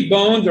 these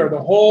bones are the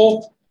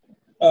whole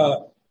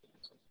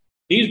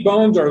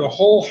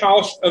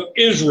house of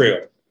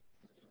Israel.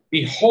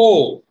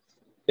 Behold,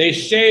 they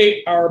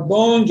say our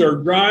bones are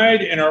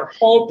dried and our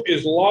hope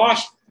is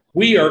lost.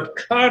 We are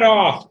cut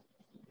off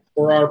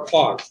for our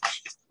plots.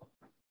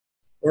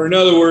 Or in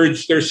other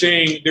words, they're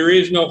saying there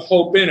is no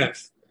hope in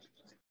us.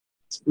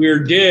 We are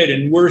dead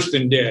and worse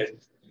than dead.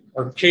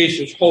 Our case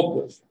is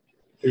hopeless.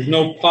 There's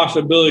no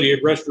possibility of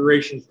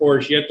restoration for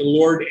us, yet the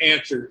Lord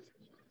answers.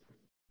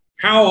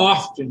 How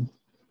often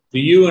do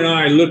you and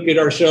I look at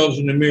ourselves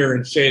in the mirror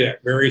and say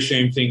that very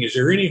same thing? Is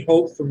there any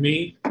hope for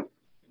me?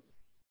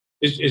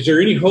 Is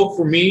there any hope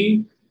for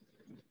me?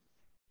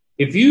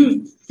 If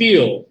you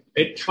feel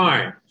at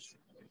times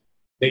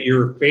that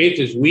your faith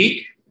is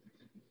weak,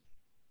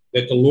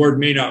 that the Lord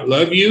may not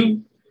love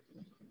you,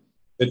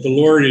 that the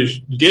Lord is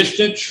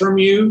distant from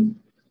you,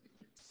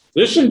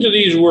 listen to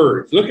these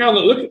words. Look at how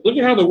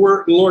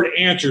the Lord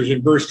answers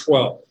in verse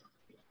 12.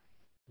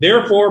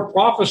 Therefore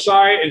prophesy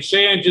and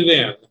say unto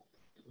them,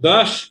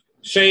 Thus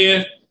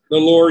saith the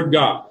Lord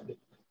God,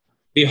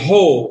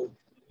 Behold,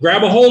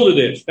 grab a hold of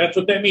this. That's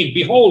what that means.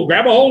 Behold,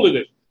 grab a hold of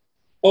this.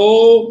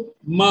 O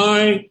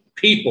my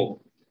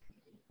people,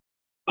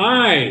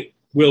 I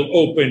will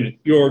open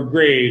your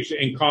graves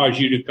and cause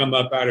you to come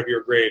up out of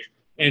your graves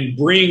and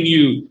bring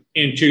you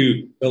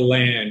into the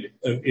land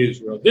of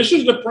Israel. This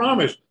is the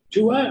promise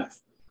to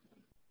us.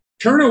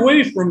 Turn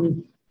away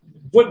from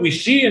what we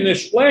see in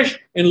this flesh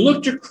and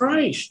look to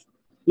Christ.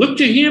 Look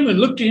to him and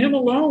look to him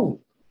alone.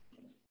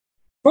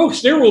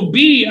 Folks, there will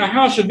be a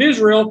house of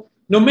Israel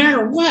no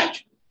matter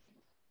what.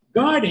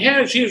 God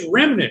has his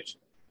remnant.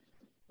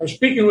 I was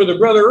speaking with a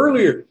brother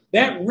earlier.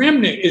 That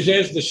remnant is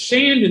as the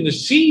sand in the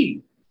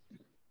sea.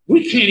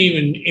 We can't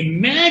even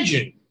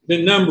imagine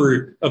the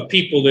number of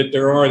people that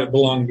there are that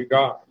belong to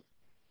God.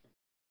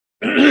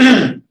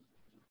 The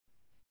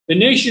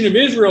nation of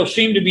Israel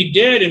seemed to be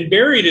dead and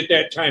buried at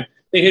that time.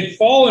 They had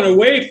fallen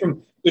away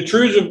from the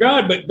truths of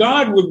God, but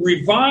God would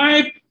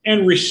revive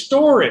and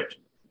restore it.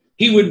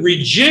 He would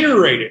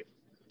regenerate it.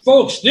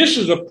 Folks, this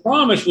is a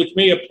promise which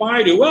may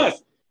apply to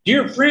us.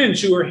 Dear friends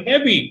who are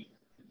heavy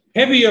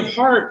of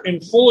heart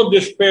and full of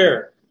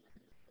despair,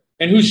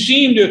 and who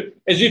seem to,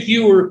 as if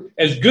you were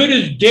as good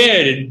as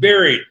dead and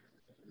buried,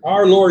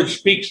 our Lord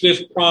speaks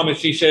this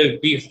promise. He says,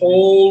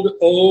 Behold,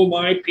 O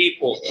my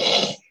people,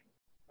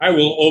 I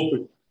will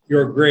open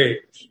your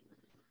graves.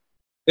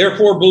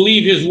 Therefore,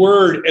 believe his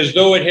word as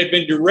though it had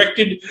been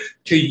directed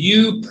to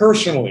you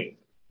personally.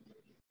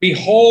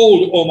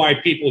 Behold, O my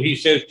people, he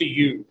says to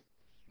you,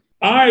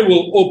 I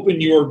will open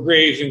your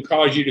graves and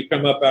cause you to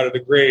come up out of the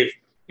graves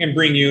and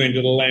bring you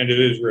into the land of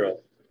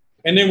Israel.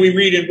 And then we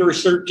read in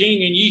verse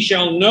 13, and ye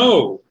shall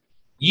know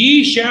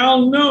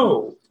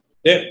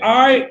that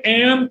I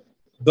am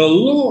the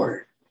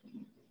Lord.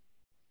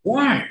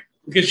 Why?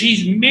 Because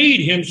he's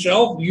made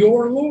himself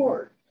your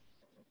Lord.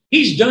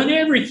 He's done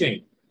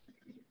everything.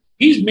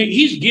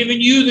 He's given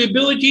you the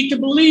ability to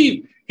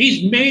believe.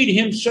 He's made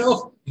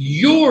himself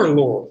your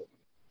Lord.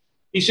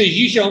 He says,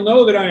 "Ye shall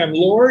know that I am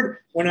Lord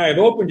when I have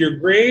opened your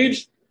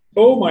graves,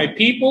 O my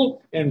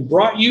people, and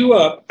brought you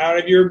up out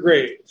of your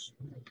graves."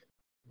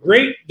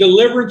 Great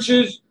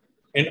deliverances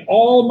and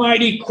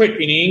almighty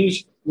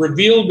quickenings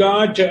reveal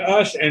God to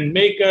us and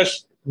make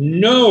us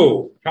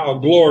know how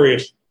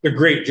glorious the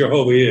great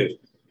Jehovah is.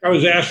 I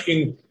was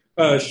asking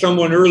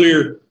someone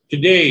earlier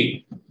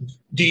today,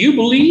 do you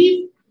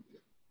believe?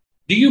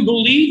 Do you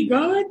believe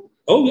God?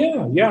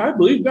 Oh, yeah, I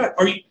believe God.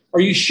 Are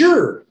you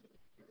sure?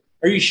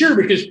 Are you sure?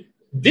 Because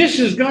this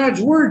is God's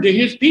word to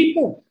his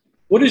people.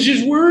 What is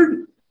his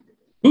word?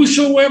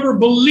 Whosoever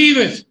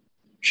believeth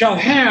shall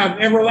have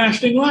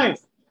everlasting life.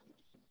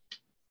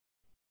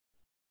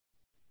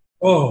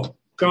 Oh,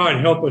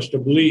 God, help us to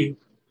believe.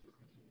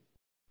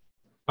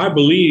 I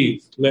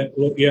believe.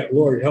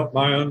 Lord, help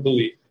my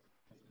unbelief.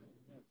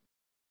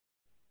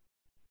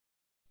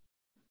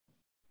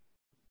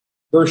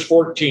 Verse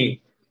 14.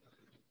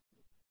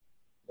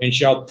 And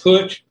shall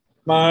put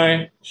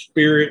my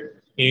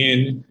spirit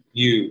in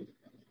you,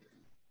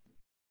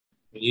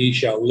 and ye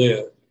shall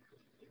live.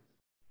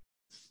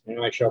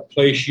 And I shall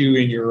place you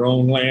in your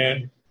own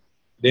land.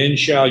 Then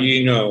shall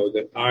ye know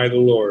that I, the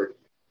Lord,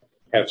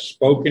 have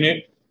spoken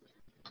it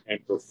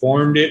and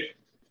performed it,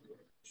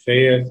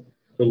 saith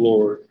the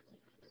Lord.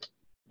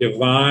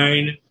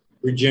 Divine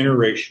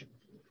regeneration.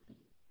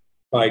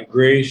 By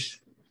grace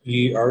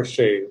ye are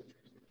saved.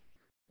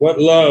 What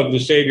love the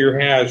Savior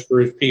has for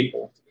his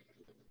people.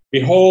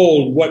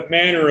 Behold, what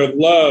manner of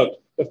love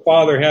the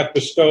Father hath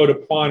bestowed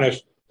upon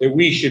us, that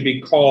we should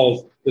be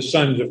called the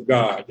sons of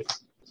God.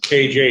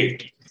 Page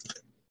 8.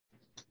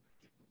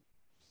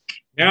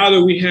 Now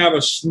that we have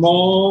a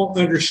small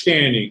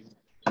understanding,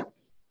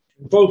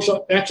 folks,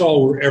 that's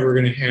all we're ever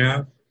going to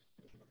have.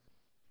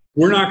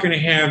 We're not going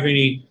to have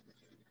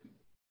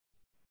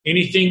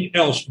anything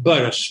else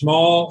but a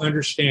small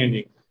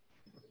understanding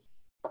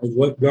of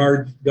what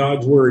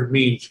God's word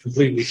means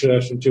completely to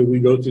us until we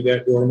go through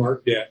that door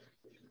marked death.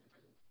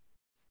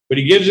 But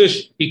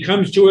he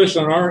comes to us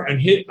on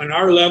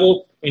our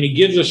level, and he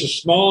gives us a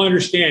small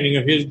understanding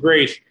of his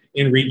grace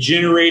in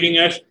regenerating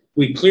us.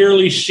 We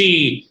clearly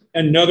see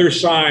another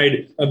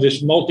side of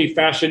this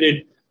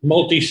multifaceted,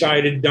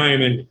 multi-sided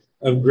diamond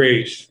of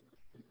grace.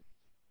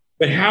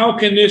 But how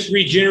can this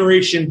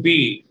regeneration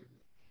be?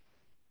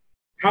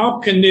 How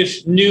can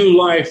this new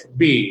life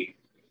be?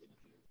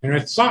 And I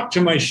thought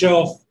to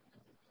myself,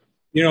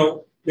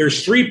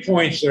 there's 3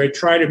 points that I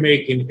try to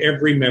make in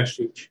every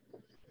message.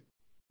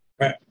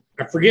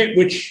 I forget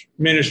which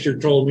minister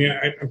told me.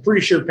 I'm pretty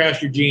sure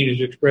Pastor Gene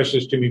has expressed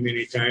this to me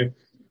many times.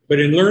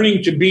 But in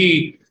learning to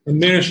be a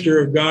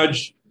minister of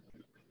God's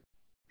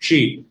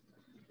sheep,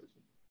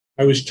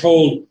 I was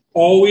told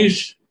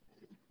always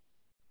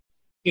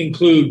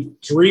include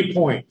 3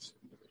 points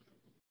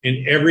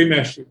in every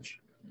message.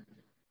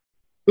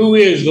 Who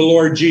is the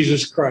Lord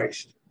Jesus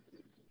Christ?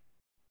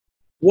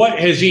 What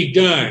has he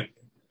done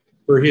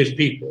for his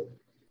people?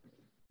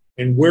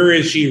 And where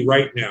is he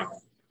right now?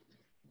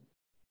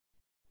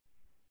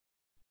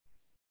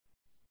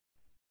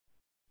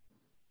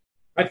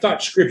 I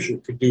thought Scripture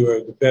could do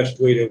the best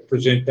way to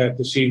present that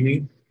this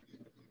evening.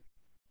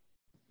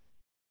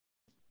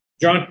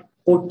 John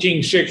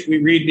 14:6, we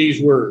read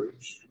these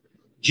words.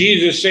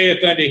 Jesus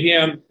saith unto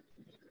him,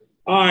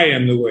 I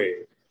am the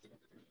way.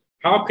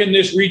 How can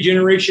this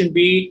regeneration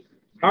be?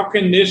 How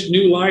can this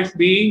new life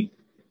be?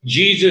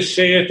 Jesus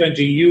saith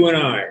unto you and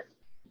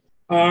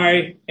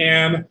I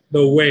am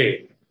the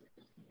way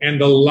and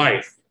the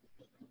life.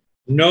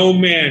 No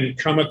man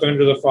cometh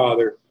unto the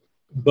Father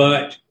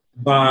but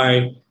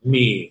by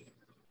me.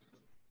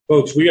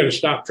 Folks, we got to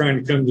stop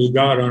trying to come to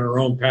God on our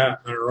own path,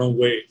 on our own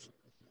ways.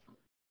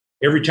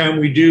 Every time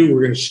we do,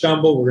 we're going to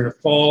stumble, we're going to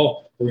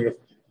fall, we're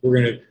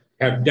going to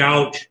have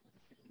doubt.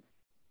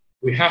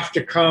 We have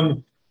to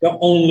come the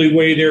only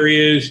way there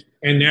is,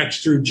 and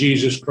that's through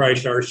Jesus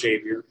Christ, our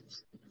Savior.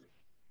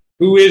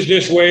 Who is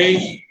this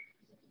way?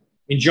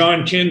 In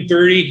John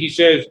 10:30, he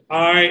says,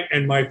 I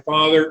and my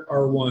Father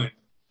are one.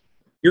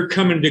 You're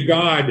coming to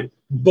God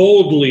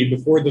boldly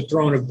before the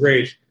throne of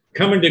grace,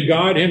 coming to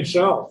God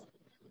himself.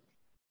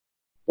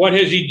 What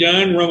has he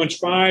done? Romans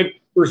 5,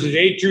 verses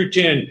 8 through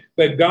 10.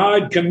 But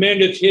God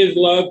commendeth his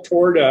love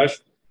toward us,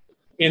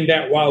 in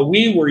that while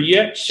we were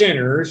yet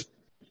sinners,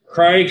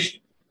 Christ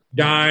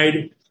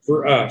died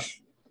for us.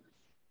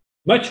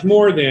 Much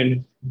more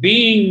than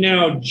being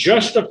now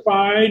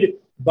justified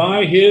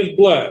by his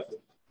blood,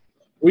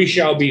 we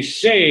shall be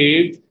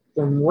saved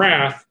from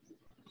wrath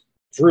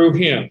through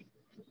him.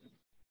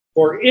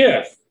 For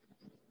if,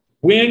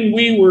 when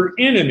we were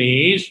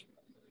enemies,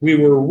 we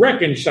were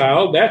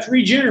reconciled, that's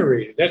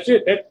regenerated. That's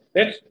it.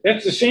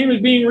 That's the same as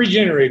being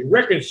regenerated,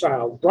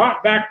 reconciled,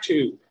 brought back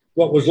to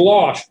what was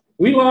lost.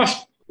 We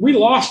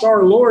lost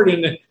our Lord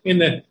in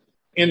the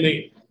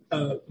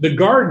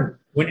garden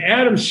when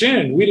Adam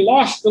sinned. We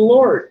lost the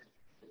Lord.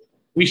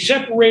 We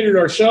separated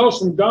ourselves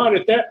from God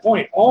at that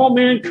point, all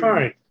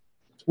mankind.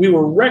 We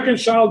were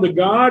reconciled to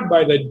God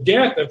by the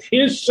death of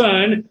his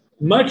Son.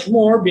 Much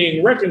more,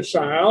 being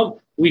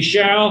reconciled, we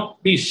shall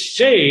be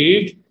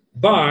saved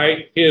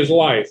by his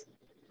life.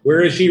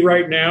 Where is he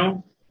right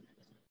now?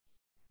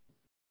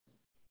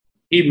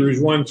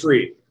 Hebrews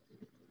 1:3.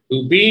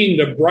 Who being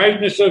the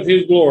brightness of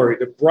his glory,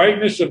 the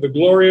brightness of the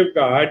glory of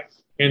God,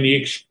 and the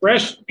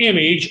express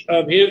image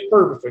of his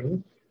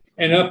person,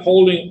 and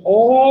upholding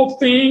all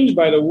things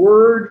by the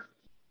word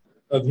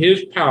of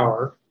his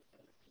power,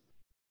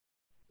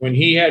 when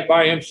he had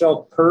by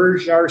himself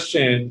purged our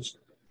sins,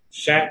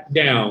 sat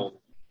down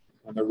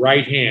on the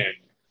right hand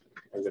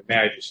of the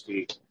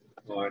majesty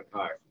on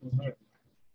high.